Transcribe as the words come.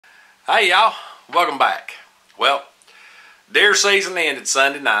Hey y'all, welcome back. Well, deer season ended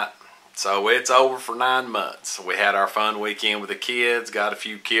Sunday night, so it's over for 9 months. We had our fun weekend with the kids, got a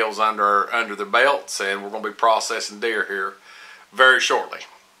few kills under their belts, and we're going to be processing deer here very shortly.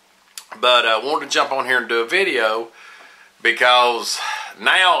 But I wanted to jump on here and do a video because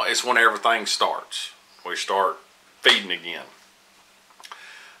now is when everything starts. We start feeding again.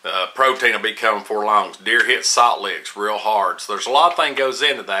 Protein will be coming for long. Deer hit salt licks real hard. So there's a lot of things goes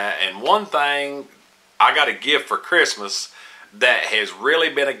into that. And one thing I got a gift for Christmas that has really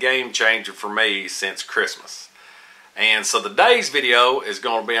been a game changer for me since Christmas. And so today's video is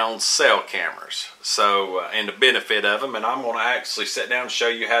going to be on cell cameras. So, and the benefit of them. And I'm going to actually sit down and show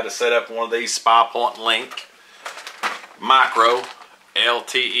you how to set up one of these SPYPOINT Link Micro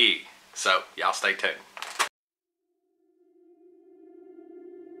LTE. So, y'all stay tuned.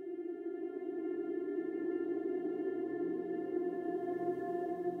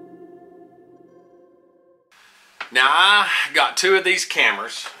 Now I got 2 of these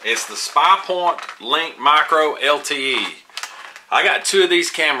cameras. It's the SPYPOINT Link Micro LTE. I got 2 of these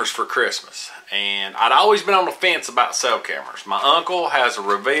cameras for Christmas, and I'd always been on the fence about cell cameras. My uncle has a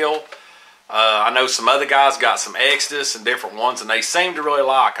Reveal. I know some other guys got some Exodus and different ones, and they seem to really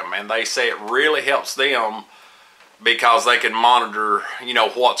like them. And they say it really helps them because they can monitor, you know,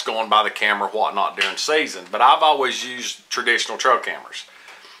 what's going by the camera, whatnot during season. But I've always used traditional trail cameras.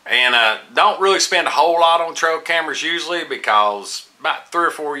 And don't really spend a whole lot on trail cameras usually because about 3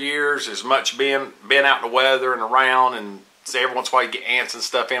 or 4 years, as much been out in the weather and around, and so every once in a while you get ants and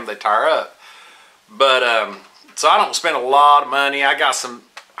stuff in, they tire up. But so I don't spend a lot of money. I got some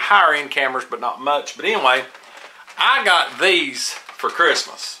higher end cameras, but not much. But anyway, I got these for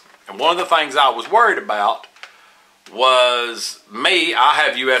Christmas, and one of the things I was worried about was I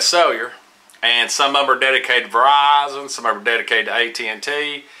have US Cellular. And some of them are dedicated to Verizon, some of them are dedicated to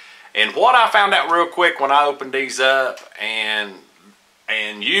AT&T. And what I found out real quick when I opened these up and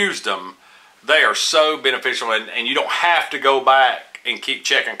used them, they are so beneficial. And you don't have to go back and keep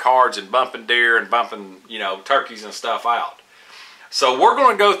checking cards and bumping deer and bumping, you know, turkeys and stuff out. So we're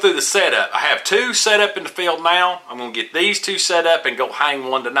going to go through the setup. I have 2 set up in the field now. I'm going to get these 2 set up and go hang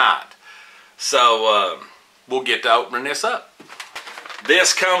one tonight. So we'll get to opening this up.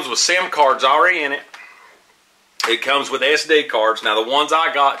 This comes with SIM cards already in it. It comes with SD cards. Now the ones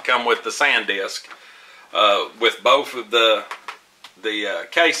I got come with the SanDisk with both of the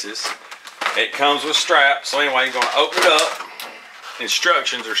cases. It comes with straps. So anyway, you're going to open it up.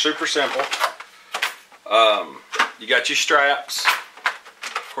 Instructions are super simple. You got your straps.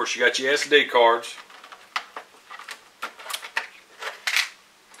 Of course, you got your SD cards.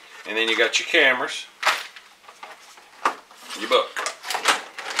 And then you got your cameras. Your book.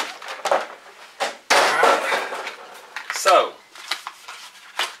 So,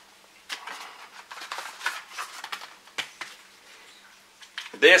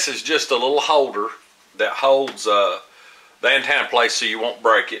 this is just a little holder that holds the antenna place so you won't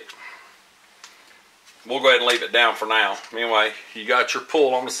break it. We'll go ahead and leave it down for now. Anyway, you got your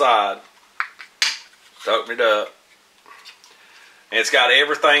pull on the side to open it up. And it's got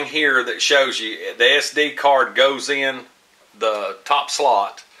everything here that shows you. The SD card goes in the top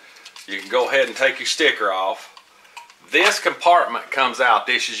slot. You can go ahead and take your sticker off. This compartment comes out.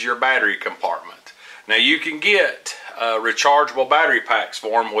 This is your battery compartment. Now you can get rechargeable battery packs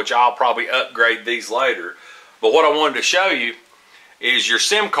for them, which I'll probably upgrade these later. But what I wanted to show you is your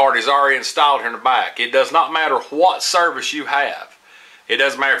SIM card is already installed here in the back. It does not matter what service you have. It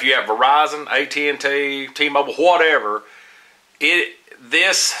doesn't matter if you have Verizon, AT&T, T-Mobile, whatever.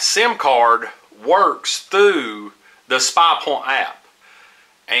 This SIM card works through the SPYPOINT app.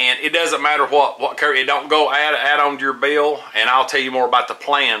 And it doesn't matter what carrier. It don't go add on to your bill. And I'll tell you more about the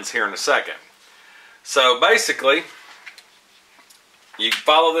plans here in a second. So basically, you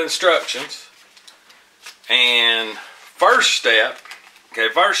follow the instructions. And first step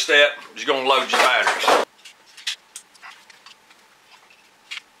is you're going to load your batteries.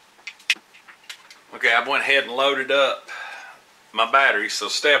 Okay, I went ahead and loaded up my batteries. So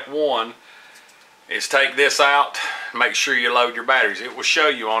step 1 is take this out. Make sure you load your batteries. It will show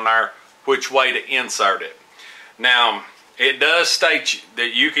you on there which way to insert it. Now, it does state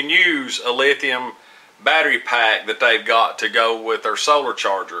that you can use a lithium battery pack that they've got to go with their solar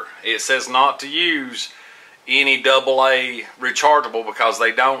charger. It says not to use any AA rechargeable because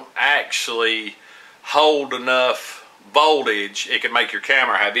they don't actually hold enough voltage. It can make your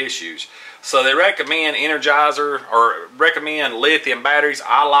camera have issues. So they recommend Energizer, or recommend lithium batteries.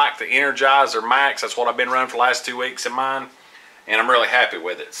 I like the Energizer Max. That's what I've been running for the last 2 weeks in mine, and I'm really happy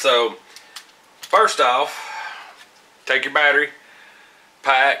with it. So first off, take your battery,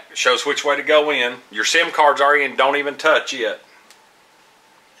 pack, shows which way to go in. Your SIM cards are in, don't even touch it.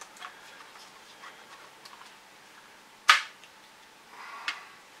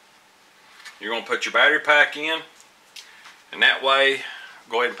 You're going to put your battery pack in, and that way,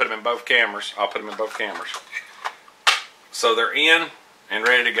 go ahead and put them in both cameras. I'll put them in both cameras. So they're in and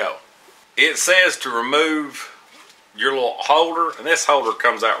ready to go. It says to remove your little holder, and this holder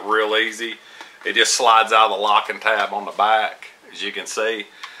comes out real easy. It just slides out of the locking tab on the back, as you can see.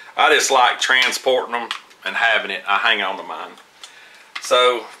 I just like transporting them and having it. I hang on to mine.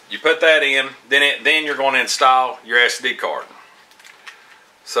 So you put that in, then you're going to install your SD card.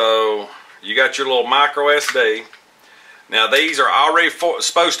 So you got your little micro SD. Now these are already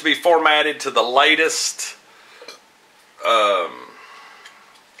supposed to be formatted to the latest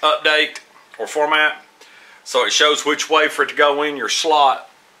update or format. So it shows which way for it to go in. Your slot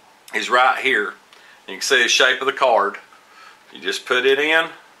is right here. You can see the shape of the card. You just put it in.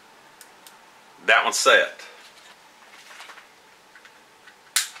 That one's set.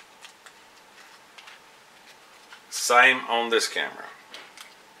 Same on this camera.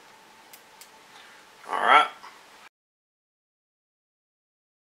 Alright.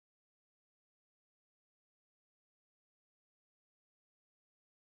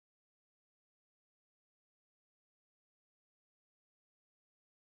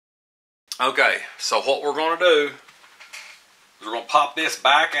 Okay, so what we're going to do is we're going to pop this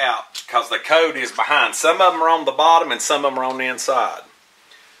back out because the code is behind. Some of them are on the bottom and some of them are on the inside.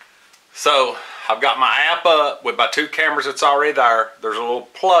 So I've got my app up with my 2 cameras that's already there. There's a little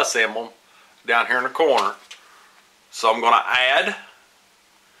plus emblem down here in the corner. So I'm going to add,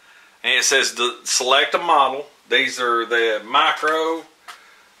 and it says to select a model. These are the micro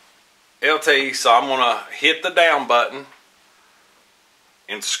LTE, so I'm going to hit the down button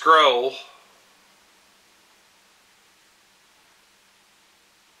and scroll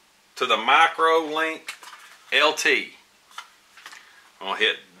to the micro link LT. I'm going to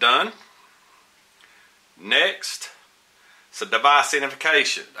hit done. Next, it's a device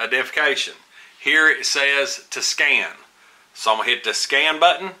identification. Here it says to scan. So I'm going to hit the scan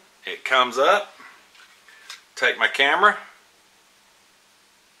button. It comes up. Take my camera.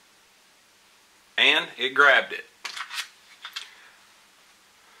 And it grabbed it.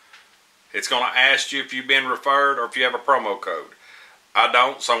 It's going to ask you if you've been referred or if you have a promo code. I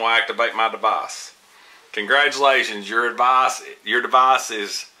don't, so I'm going to activate my device. Congratulations, your device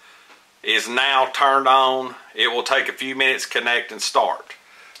is now turned on. It will take a few minutes to connect and start.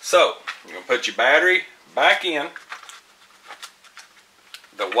 So, you're going to put your battery back in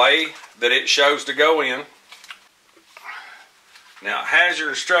the way that it shows to go in. Now, it has your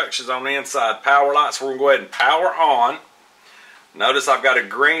instructions on the inside. Power lights, we're going to go ahead and power on. Notice I've got a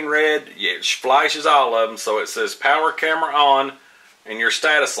green, red. It flashes all of them, so it says power camera on. And your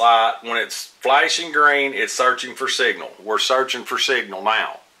status light, when it's flashing green, it's searching for signal. We're searching for signal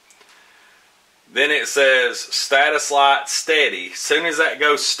now. Then it says status light steady. As soon as that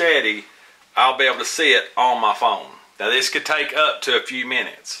goes steady, I'll be able to see it on my phone. Now this could take up to a few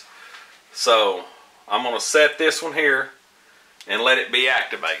minutes. So I'm going to set this one here and let it be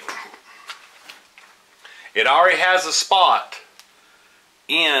activated. It already has a spot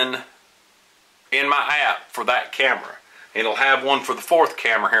in my app for that camera. It'll have one for the 4th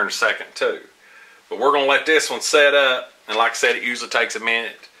camera here in a second too. But we're going to let this one set up. And like I said, it usually takes a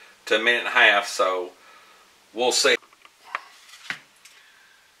minute to a minute and a half. So we'll see.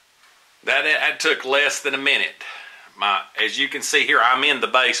 That took less than a minute. As you can see here, I'm in the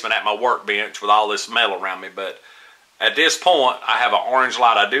basement at my workbench with all this metal around me. But at this point, I have an orange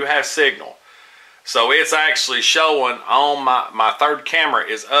light. I do have signal. So it's actually showing on my 3rd camera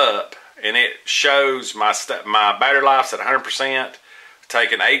is up. And it shows my battery life's at 100%,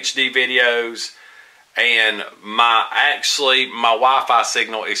 taking HD videos, and my Wi-Fi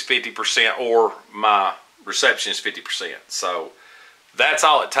signal is 50%, or my reception is 50%. So that's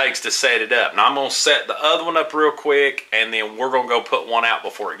all it takes to set it up. Now I'm going to set the other one up real quick, and then we're going to go put one out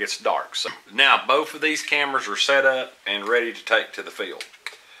before it gets dark. So now both of these cameras are set up and ready to take to the field.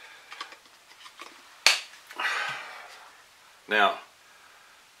 Now,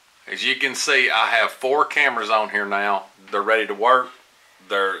 as you can see, I have 4 cameras on here now. They're ready to work.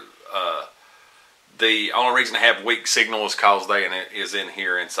 The only reason I have weak signal is because they is in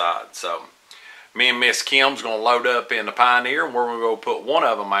here inside. So me and Miss Kim's going to load up in the Pioneer, and we're going to go put one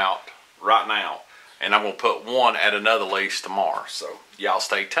of them out right now. And I'm going to put one at another lease tomorrow. So y'all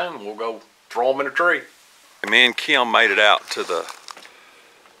stay tuned. We'll go throw them in a tree. Me and Kim made it out to the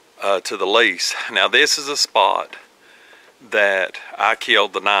lease. Now this is a spot that I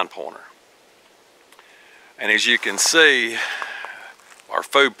killed the 9-pointer. And as you can see, our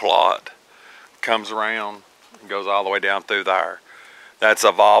food plot comes around and goes all the way down through there. That's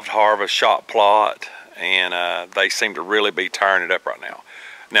evolved harvest shot plot, and they seem to really be tearing it up right now.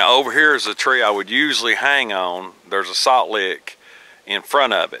 Now over here is a tree I would usually hang on. There's a salt lick in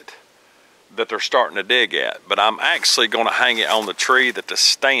front of it that they're starting to dig at, but I'm actually going to hang it on the tree that the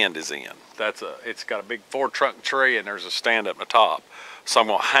stand is in. It's got a big 4-trunk tree, and there's a stand up the top. So I'm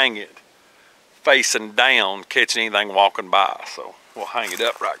going to hang it facing down, catching anything walking by. So we'll hang it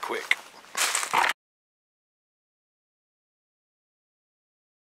up right quick.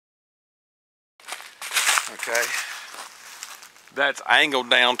 Okay, that's angled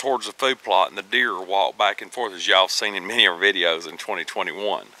down towards the food plot, and the deer walk back and forth, as y'all have seen in many of our videos in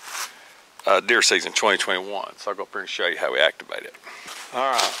 2021. Deer season 2021. So I'll go up here and show you how we activate it.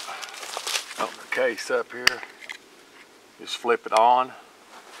 All right, open the case up here. Just flip it on,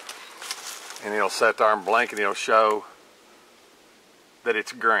 and it'll sit there and blink, and it'll show that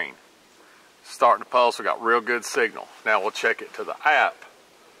it's green. Starting to pulse. We got real good signal. Now we'll check it to the app.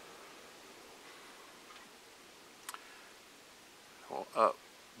 We'll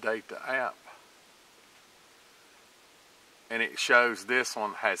update the app, and it shows this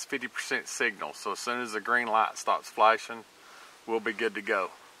one has 50% signal. So as soon as the green light stops flashing, we'll be good to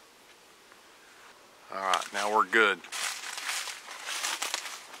go. All right, now we're good.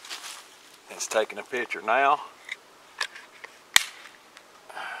 It's taking a picture now.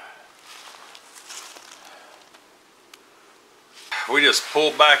 We just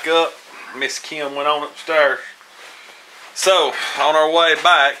pulled back up. Miss Kim went on upstairs. So, on our way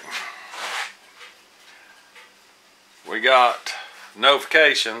back, we got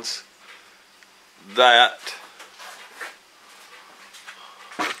notifications that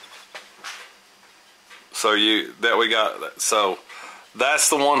so that's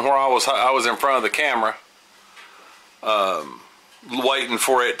the one where I was in front of the camera, waiting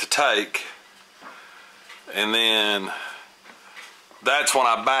for it to take, and then that's when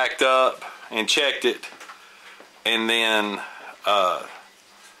I backed up and checked it. And then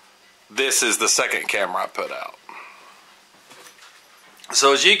this is the second camera I put out.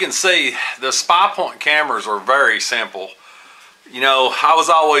 So as you can see, the SPYPOINT cameras are very simple. You know, I was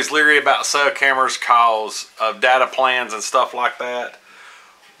always leery about cell cameras because of data plans and stuff like that.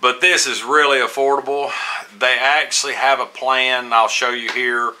 But this is really affordable. They actually have a plan. I'll show you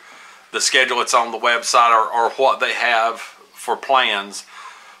here the schedule. It's on the website, or what they have for plans.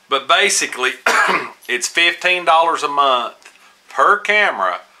 But basically, it's $15 a month per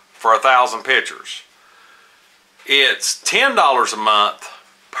camera for 1,000 pictures. It's $10 a month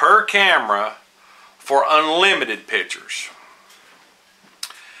per camera for unlimited pictures.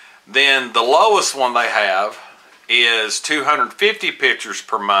 Then the lowest one they have is 250 pictures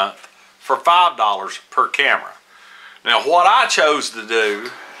per month for $5 per camera. Now what I chose to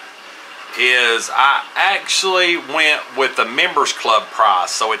do is I actually went with the members club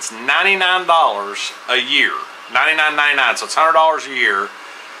price. So it's $99 a year, $99.99, so it's $100 a year,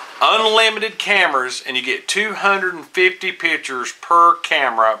 unlimited cameras, and you get 250 pictures per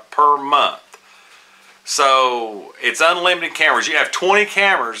camera per month. So it's unlimited cameras. You have 20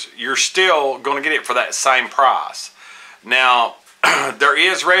 cameras, you're still going to get it for that same price. Now there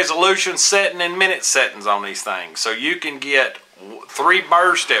is resolution setting and minute settings on these things, so you can get 3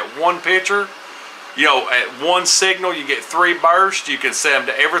 bursts at one picture. You know, at one signal you get 3 bursts. You can set them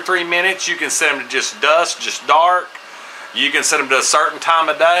to every 3 minutes. You can set them to just dusk, just dark. You can set them to a certain time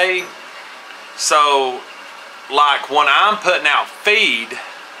of day. So like when I'm putting out feed,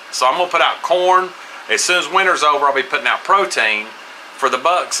 so I'm going to put out corn. As soon as winter's over, I'll be putting out protein for the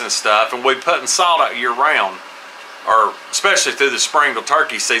bucks and stuff, and we'll be putting salt out year round, or especially through the spring till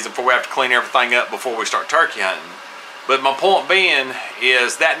turkey season, before we have to clean everything up before we start turkey hunting. But my point being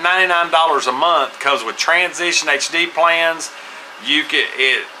is that $99 a month comes with transition HD plans. You get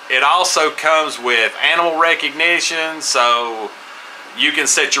it also comes with animal recognition, so you can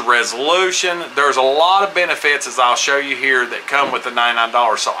set your resolution. There's a lot of benefits, as I'll show you here, that come with the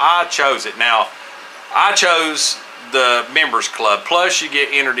 $99. So I chose it. Now I chose the members club, plus you get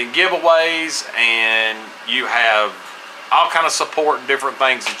entered in giveaways, and you have all kind of support and different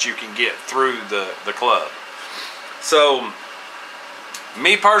things that you can get through the club. So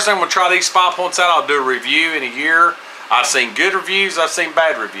me personally, I'm going to try these SPYPOINTs out. I'll do a review in a year. I've seen good reviews, I've seen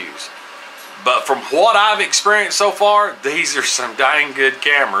bad reviews, but from what I've experienced so far, these are some dang good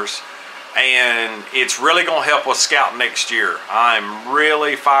cameras, and it's really going to help us scout next year. I'm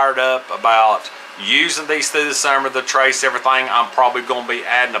really fired up about using these through the summer, the trace, everything. I'm probably going to be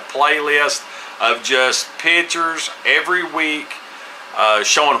adding a playlist of just pictures every week,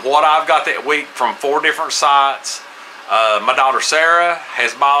 showing what I've got that week from 4 different sites. My daughter Sarah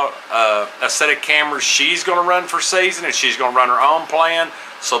has bought a set of cameras she's going to run for season, and she's going to run her own plan.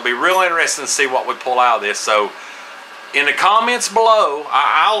 So it'll be real interesting to see what we pull out of this. So in the comments below,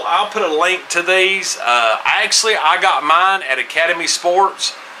 I'll put a link to these. Actually, I got mine at Academy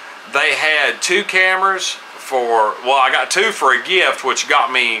Sports. They had 2 cameras for, well, I got 2 for a gift, which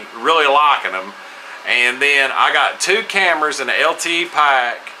got me really liking them. And then I got 2 cameras in the LTE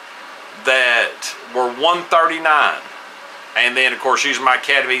pack that were $139. And then, of course, using my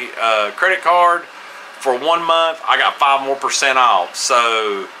Academy credit card for 1 month, I got 5% more off.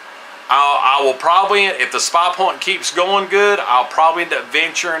 So I will probably, if the SPYPOINT keeps going good, I'll probably end up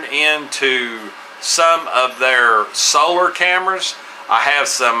venturing into some of their solar cameras. I have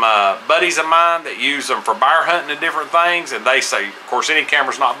some buddies of mine that use them for bear hunting and different things, and they say, of course, any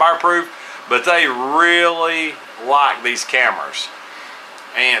camera's not bear proof, but they really like these cameras.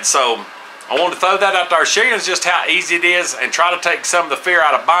 And so I want to throw that out there, show you just how easy it is, and try to take some of the fear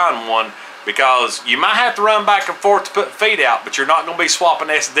out of buying one, because you might have to run back and forth to put feet out, but you're not going to be swapping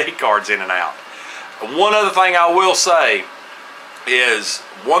SD cards in and out. One other thing I will say is,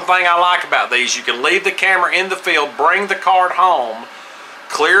 one thing I like about these, you can leave the camera in the field, bring the card home,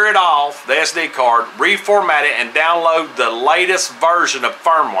 clear it off, the SD card, reformat it, and download the latest version of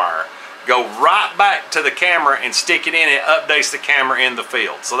firmware. Go right back to the camera and stick it in, and it updates the camera in the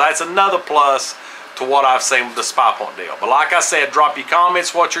field. So that's another plus to what I've seen with the SPYPOINT deal. But like I said, drop your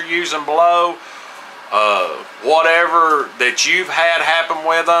comments what you're using below, whatever that you've had happen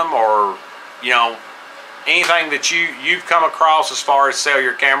with them, or you know, anything that you've come across as far as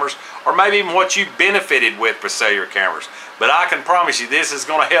cellular cameras, or maybe even what you've benefited with cellular cameras. But I can promise you, this is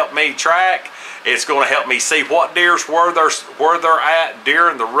going to help me track. It's going to help me see what deers, where they're at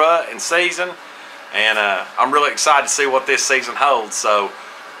during the rut and season. And I'm really excited to see what this season holds. So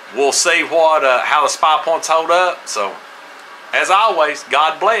we'll see what how the SPYPOINTs hold up. So as always,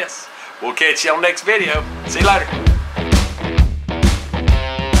 God bless. We'll catch you on the next video. See you later.